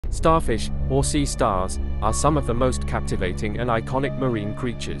Starfish, or sea stars, are some of the most captivating and iconic marine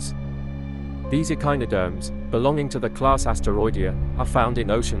creatures. These echinoderms, belonging to the class Asteroidea, are found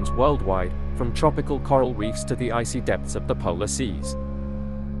in oceans worldwide, from tropical coral reefs to the icy depths of the polar seas.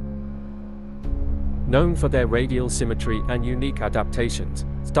 Known for their radial symmetry and unique adaptations,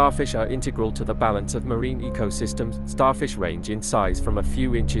 starfish are integral to the balance of marine ecosystems. Starfish range in size from a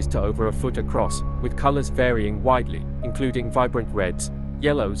few inches to over a foot across, with colors varying widely, including vibrant reds,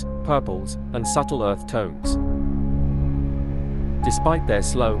 yellows, purples, and subtle earth tones. Despite their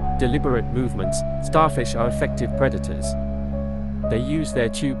slow, deliberate movements, starfish are effective predators. They use their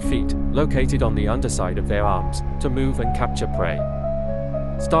tube feet, located on the underside of their arms, to move and capture prey.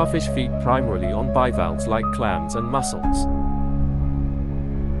 Starfish feed primarily on bivalves like clams and mussels.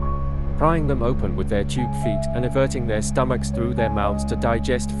 Prying them open with their tube feet and everting their stomachs through their mouths to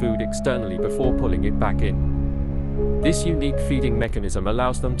digest food externally before pulling it back in. This unique feeding mechanism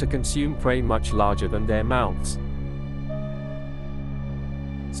allows them to consume prey much larger than their mouths.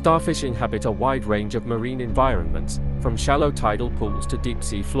 Starfish inhabit a wide range of marine environments, from shallow tidal pools to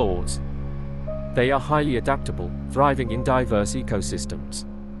deep-sea floors. They are highly adaptable, thriving in diverse ecosystems.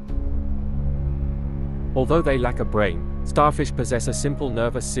 Although they lack a brain, starfish possess a simple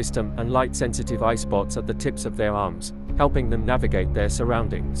nervous system and light-sensitive eye spots at the tips of their arms, helping them navigate their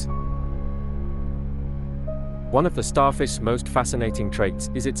surroundings. One of the starfish's most fascinating traits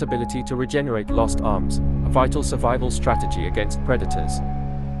is its ability to regenerate lost arms, a vital survival strategy against predators.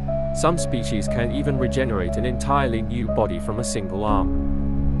 Some species can even regenerate an entirely new body from a single arm.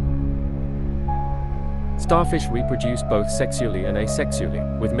 Starfish reproduce both sexually and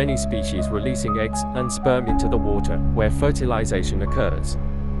asexually, with many species releasing eggs and sperm into the water, where fertilization occurs.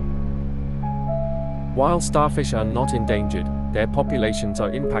 While starfish are not endangered, their populations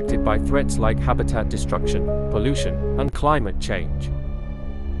are impacted by threats like habitat destruction, pollution, and climate change.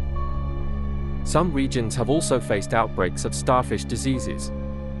 Some regions have also faced outbreaks of starfish diseases.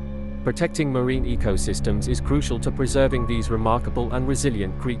 Protecting marine ecosystems is crucial to preserving these remarkable and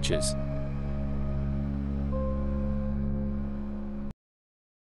resilient creatures.